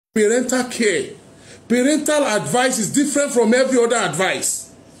parental care. Parental advice is different from every other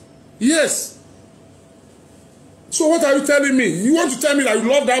advice. Yes. So what are you telling me? You want to tell me that you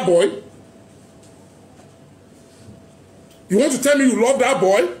love that boy? You want to tell me you love that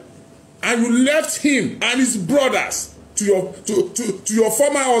boy? And you left him and his brothers to your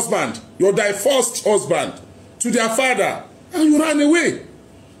former husband, your divorced husband, to their father, and you ran away.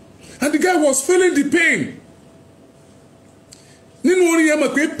 And the guy was feeling the pain. Nínú orí yẹn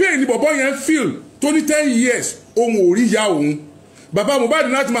mọ̀ pé pain ni bọ̀bọ̀ yẹn feel tó ní 10 years ohun ò rí ìyá òun. Bàbá Mohbad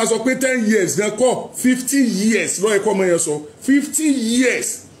láti máa sọ pé 10 years gan kọ́ 50 years lọ́ọ́ ẹ̀kọ́ ọmọ yẹn sọ 50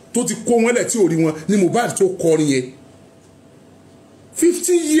 years tó ti kó wọn lẹ̀ tí ò rí wọn ni Mohbad tó kọrin yẹn.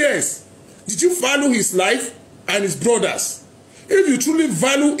 50 years. Did you value his life and his brothers? If you truly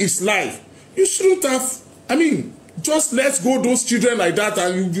value his life, you shouldn't have, just let go those children like that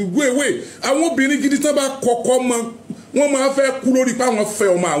and you go away. Àwọn obìnrin gidi tán bá kọ́kọ́ mọ wọ́n máa fẹ́ kú lórí pé àwọn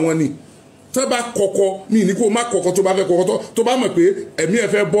fẹ́ ọmọ àwọn ni. Tán bá kọ́kọ́ mi ní kó má kọ́kọ́ tó bá fẹ́ kọ́kọ́ tó bá mọ̀ pé ẹ̀mí ẹ̀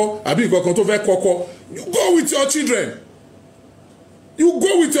fẹ́ bọ́ àbí nǹkan kan tó fẹ́ kọ́kọ́. You go with your children. You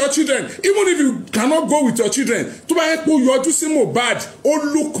go with your children. Even if you cannot go with your children. Tó bá yẹ pé yọjú sí Mohbad,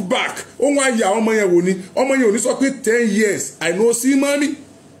 ó look back. Ó wá ya ọmọ yẹn wò ni. Ọmọ yẹn ò ní sọ pé 10 years. I know see mommy.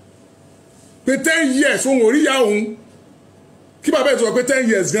 Pé 10 years òun ò rí ya òun. Kí bàbá ẹ̀ sọ pé 10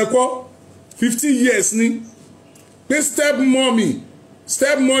 years gan kọ́ 50 years ni. Pé step mommy,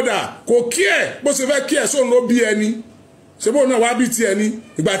 step mother kò kí ẹ̀ bó ṣe fẹ́ kí ẹ̀ sóun ló bí ẹni. Ṣé bóun náà wá bí ti ẹni.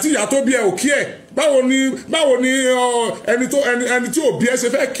 Ìgbà tí ìyá tó bí ẹ ò kí ẹ̀. Báwo ni ẹni tí ò bí ẹ ṣe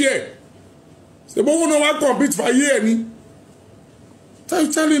fẹ́ kí ẹ̀. Ṣé bóun náà wá compete fàyè ẹ̀ ni. Are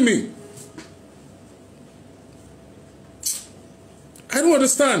you telling me? I don't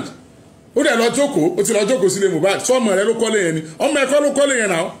understand. Ó dẹ̀ lọ jókòó, ó ti lọ jókòó sílé Mohbad. Sọ ọmọ rẹ ló kọ́lé yẹn ni. Ọmọ ẹ̀kọ́ ló kọ́lé yẹn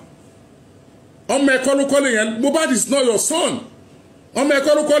náà. Ọmọ ẹ̀kọ́ ló kọ́lé yẹn. Mohbad is not your son. Ọmọ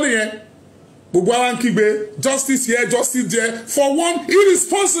ẹ̀kọ́ ló kọ́lé yẹn. Gbogbo àwọn kígbe justice here, justice there for one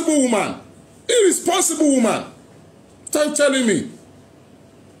irresponsible woman. Irresponsible woman. Are you telling me?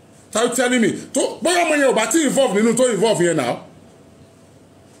 Are you telling me? To bóyá ọmọ yẹn ò bá ti involve nínú tó involve yẹn náà.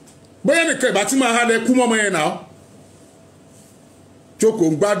 Bóyá nìkan ìbá tí máa halẹ̀ kú mọ́ ọmọ yẹn náà. Jókòó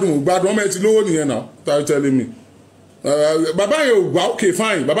gbádùn ọmọ ẹ ti lówó nìyẹn náà. Are you telling me? Bàbá yẹn ò gbà okay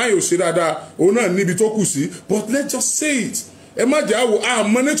fine. Bàbá yẹn ò ṣe dáadáa. Òun náà níbi tó kù sí. But let's just say it. Ẹ má jẹ́ àwò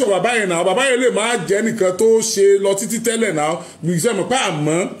àmọ́ nature bàbá yẹn náà. Bàbá yẹn lè máa jẹ́ nìkan tó ṣe lọ títí tẹ́lẹ̀ náà. Bí iṣẹ́ mọ̀ pé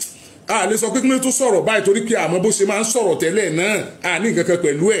àmọ́ a lè sọ pé kí ló tó sọ̀rọ̀ báyìí torí pé àmọ́ bó ṣe máa ń sọ̀rọ̀ tẹ́lẹ̀ náà a ní nǹkan kan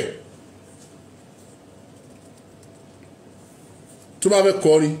pẹ̀lú ẹ̀. Tó bá fẹ́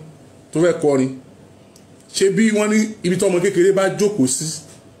kọrin ṣe bí wọ́n ní ibi tọ́mọ kékeré bá jókòó sí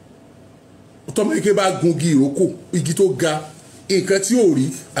tọ́mọ kékeré bá gungi ìrókò igi tó ga nǹkan tí ò rí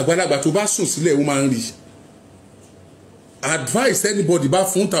àgbàlagbà tó bá sùn sílẹ̀ ó máa ń rí. Advice anybody bá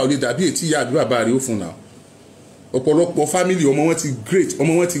fún ta ò lè dàbí ètí ìyá àbí bàbá rẹ̀ ó fún náà. Ọ̀pọ̀lọpọ̀ family ọmọ wọn ti great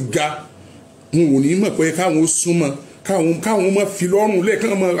ọmọ wọn ti ga wọn ò ní mọ̀ pé káwọn ó súnmọ́ káwọn mọ̀ fi lọ́rùn lẹ̀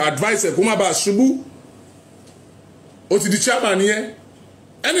káwọn mọ̀ advice ẹ̀ kó má bàa ṣubú. Ó ti di chairman nìyẹn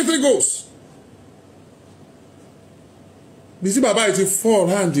anything goes. Bí tí bàbá yìí ti fall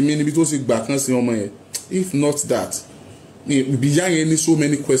hand mi níbi tó ṣe gbà kan sí ọmọ yẹn if not that ìyá yẹn ní so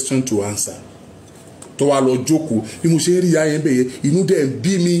many questions to answer. Tó wá lọ jókòó bí mo ṣe ń rí ìyá yẹn bẹ̀yẹ inú dẹ̀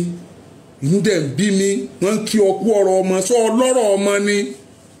ń bí mi wọ́n kí ọkú ọ̀rọ̀ ọmọ sọ ọlọ́rọ̀ ọmọ ni.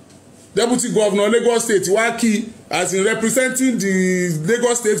 Deputy Governor Lagos State wá kí as in representing the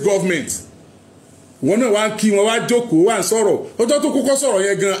Lagos State government. Wọ́n náà wá kí wọ́n wá jókòó wá ń sọ̀rọ̀ ọjọ́ tó kọ́kọ́ sọ̀rọ̀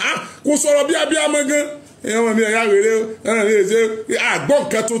yẹn gan kò sọ̀rọ̀ bí abiyamọ gan. Ẹ̀wọ̀n mi ẹ̀yà wèrè àgbọ̀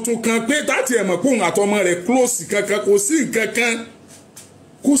nǹkan tuntun kan pé láti ẹ̀mọ̀ pé òun àtọmọ rẹ̀ close kankan kò sí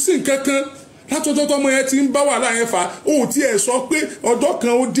nǹkan kan látọjọ́ tọmọ yẹn ti ń bá wàhálà yẹn fà ó ti ẹ̀ sọ pé ọjọ́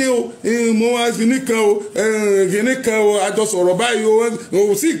kan ó dé o mo wá gíní kan o àjọsọ̀rọ̀ báyìí o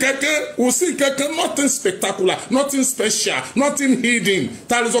kò sí kankan nothing spectacular nothing special nothing hidden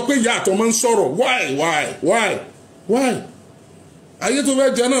ta ló sọ pé ìyá àtọmọ ń sọ̀rọ̀ why ayé tó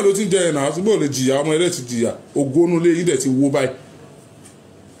fẹ́ jẹ náà ló ti ń jẹ ẹ̀ náà síbò lè jìyà ọmọ ẹ̀rẹ́ ti jìyà ògónúlé yìí dẹ̀ ti wó báyìí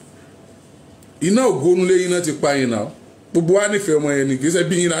iná ògónúlé yìí náà ti pa yìí náà gbogbo wa nífẹ̀ẹ́ ọmọ yẹn ni kì í ṣe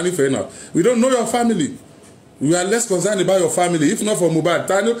bí yín náà nífẹ̀ẹ́ náà we don't know your family we are less concerned about your family if not for Mohbad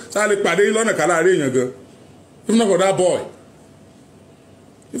ta lè pàdé yín lọ́nà kálá àárẹ̀ èèyàn gan if not for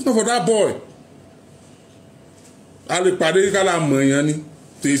that boy a lè pàdé yín kálá mọ̀ èèyàn ni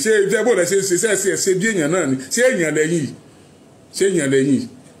tèyí ṣe ìjẹ́bù rẹ̀ ṣe bí èèyàn náà ni ṣé èèyàn lẹ́yìn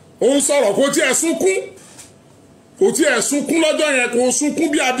ó ń sọ̀rọ̀ kó tí ẹ sunkún kò tiẹ̀ sunkún lọ́jọ́ yẹn kò sunkún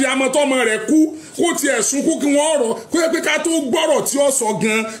bí abiyamọ tọ́mọ rẹ̀ kú kó tiẹ̀ sunkún kí wọ́n rọ̀ kó yẹ pé ká tó gbọ́rọ̀ tí ó sọ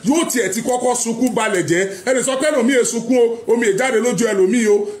gan yóò tiẹ̀ ti kọ́kọ́ sunkún balẹ̀ jẹ́ ẹni sọ pé ẹlòmíì èsunkún o omi ìjáde lójú ẹlòmíì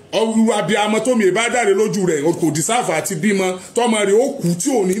o ọrù abiyamọ tómi ìbá jáde lójú rẹ̀ kò dìsáàfù àti bímọ tọ́mọ rẹ̀ ó kú tí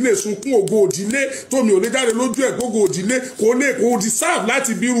ò ní lè sunkún ògo òdìlé tómi ò lè jáde lójú ẹ̀ gbogbo òdìlé kò dìsáàfù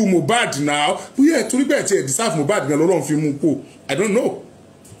láti bírù Mohbad náà bóyá ẹ̀ torí bẹ́ẹ̀ tiẹ̀ dìsáàfù Mohbad gan lọ́lọ́run fi mú kó I don't know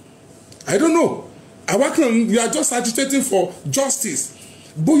we are just agitating for justice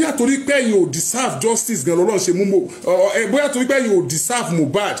bóyá torí pé yìí ò deserve justice gan lọ́lọ́run ṣe mú bóyá torí pé yìí ò deserve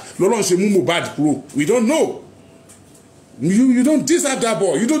Mohbad lọ́lọ́run ṣe mú Mohbad kúrò we don't know you don't deserve that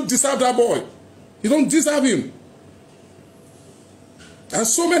boy you don't deserve that boy you don't deserve him and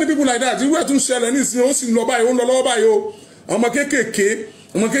so many people like that irú ẹ̀ tún ṣẹlẹ̀ ní ìsìn ó sì ń lọ báyìí ó ń lọ lọ́wọ́ báyìí o ọmọ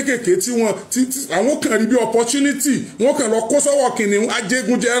kéékèèké tí wọ́n àwọn kan rí bí opportunity wọ́n kàn lọ kó sọ́wọ́ kìnìún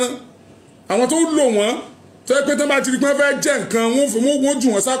ajégúnjẹrán àwọn tó lò wọ́n tó yẹ pé tó bá ti rí pé wọ́n fẹ́ jẹ́ nǹkan wọ́n jù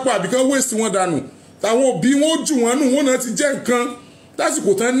wọ́n sápò àbí kán waste wọn dànù táwọn òbí wọn jù wọ́n nù wọ́n náà ti jẹ́ nǹkan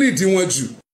lásìkò tán nídìí wọn jù